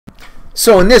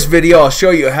So in this video I'll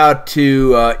show you how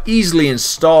to easily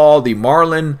install the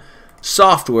Marlin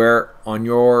software on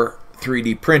your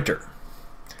 3D printer.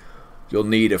 You'll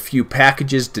need a few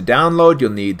packages to download.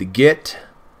 You'll need the Git,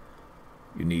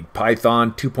 you need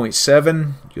Python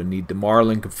 2.7, you'll need the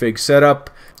Marlin config setup,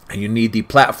 and you need the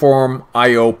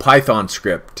platform.io Python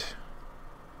script.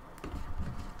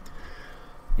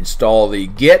 Install the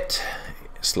Git,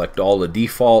 select all the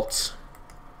defaults.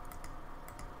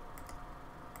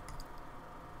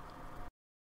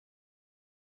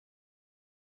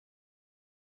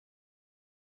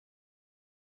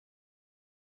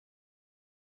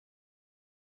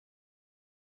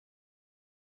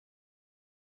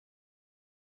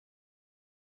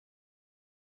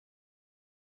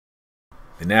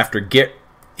 And after Git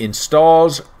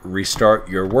installs, restart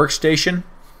your workstation.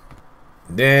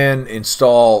 Then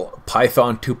install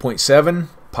Python 2.7.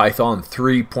 Python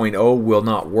 3.0 will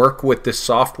not work with this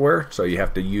software, so you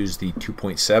have to use the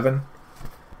 2.7.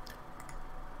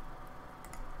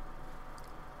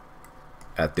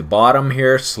 At the bottom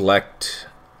here, select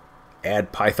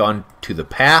Add Python to the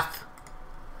path.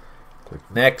 Click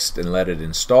Next and let it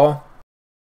install.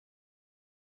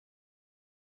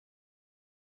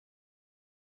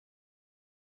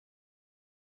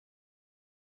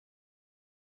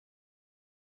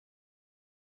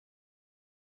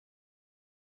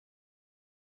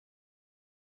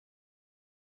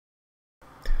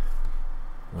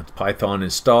 Once Python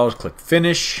installs, click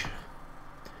Finish.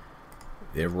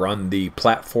 Then run the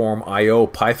platform.io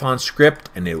Python script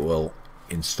and it will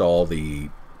install the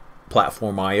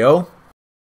platform.io.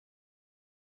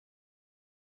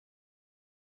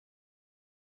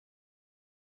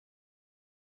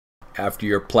 After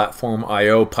your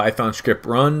platform.io Python script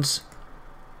runs,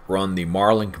 run the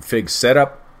Marlin config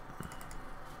setup.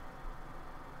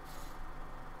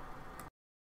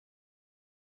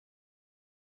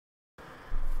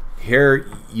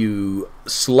 Here you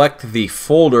select the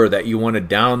folder that you want to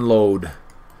download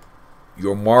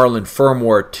your Marlin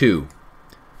firmware to.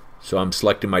 So I'm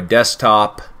selecting my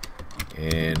desktop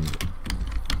and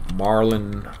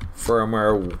Marlin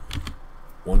Firmware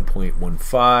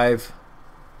 1.15.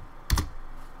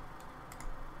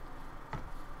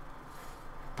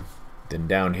 Then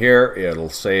down here it'll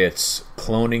say it's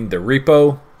cloning the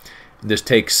repo. This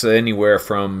takes anywhere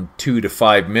from 2 to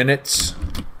 5 minutes.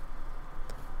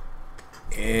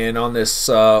 And on this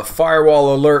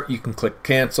firewall alert, you can click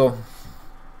Cancel.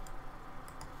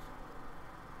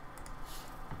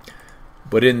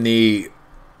 But in the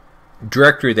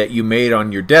directory that you made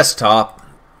on your desktop,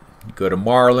 you go to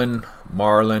Marlin,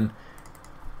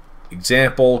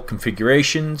 Example,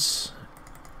 Configurations,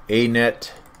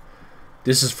 ANET.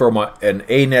 This is for an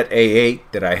ANET A8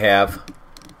 that I have.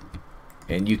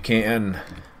 And you can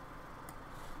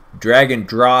drag and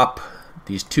drop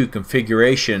these two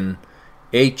configuration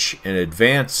H and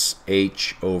advance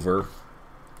H over,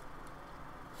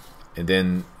 and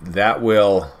then that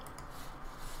will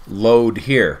load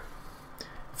here.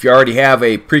 If you already have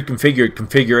a pre-configured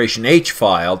configuration H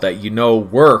file that you know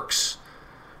works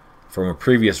from a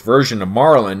previous version of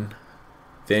Marlin,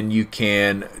 then you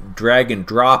can drag and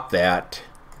drop that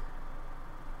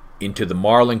into the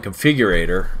Marlin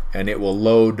Configurator and it will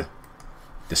load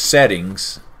the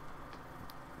settings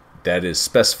that is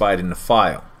specified in the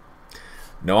file.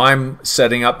 Now I'm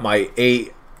setting up my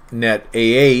ANET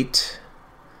A8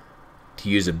 to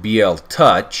use a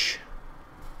BLTouch,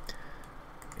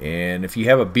 and if you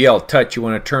have a BLTouch you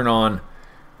want to turn on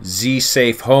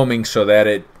Z-Safe homing so that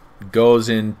it goes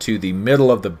into the middle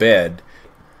of the bed.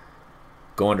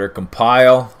 Go under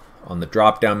Compile, on the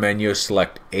drop down menu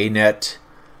select ANET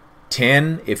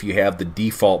 10 if you have the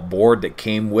default board that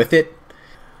came with it,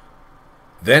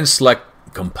 then select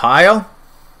Compile.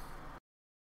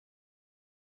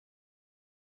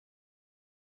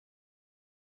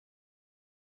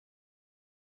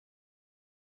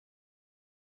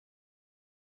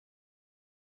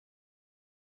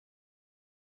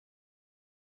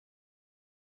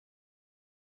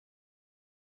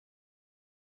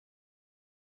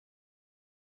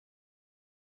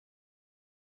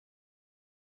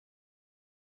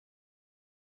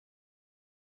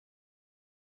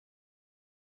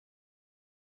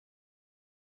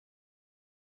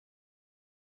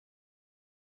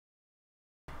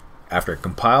 After it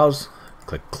compiles,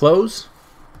 click Close.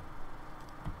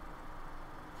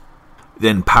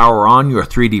 Then power on your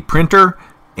 3D printer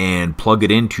and plug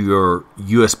it into your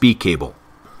USB cable.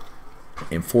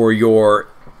 And for your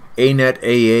ANET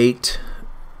A8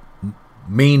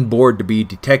 main board to be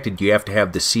detected, you have to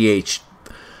have the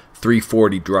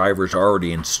CH340 drivers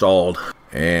already installed.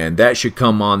 And that should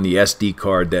come on the SD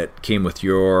card that came with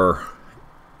your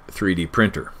 3D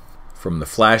printer. From the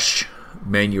flash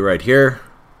menu right here,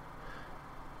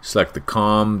 select the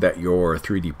COM that your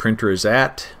 3D printer is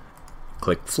at,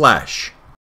 click flash.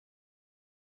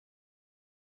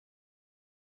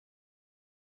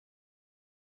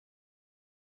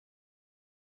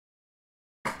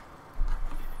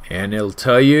 And it'll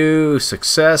tell you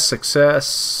success,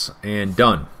 success, and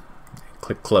done.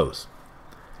 Click close.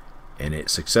 And it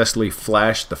successfully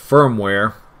flashed the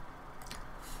firmware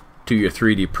to your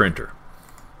 3D printer.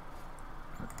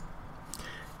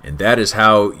 And that is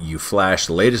how you flash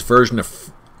the latest version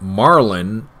of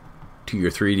Marlin to your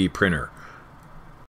 3D printer.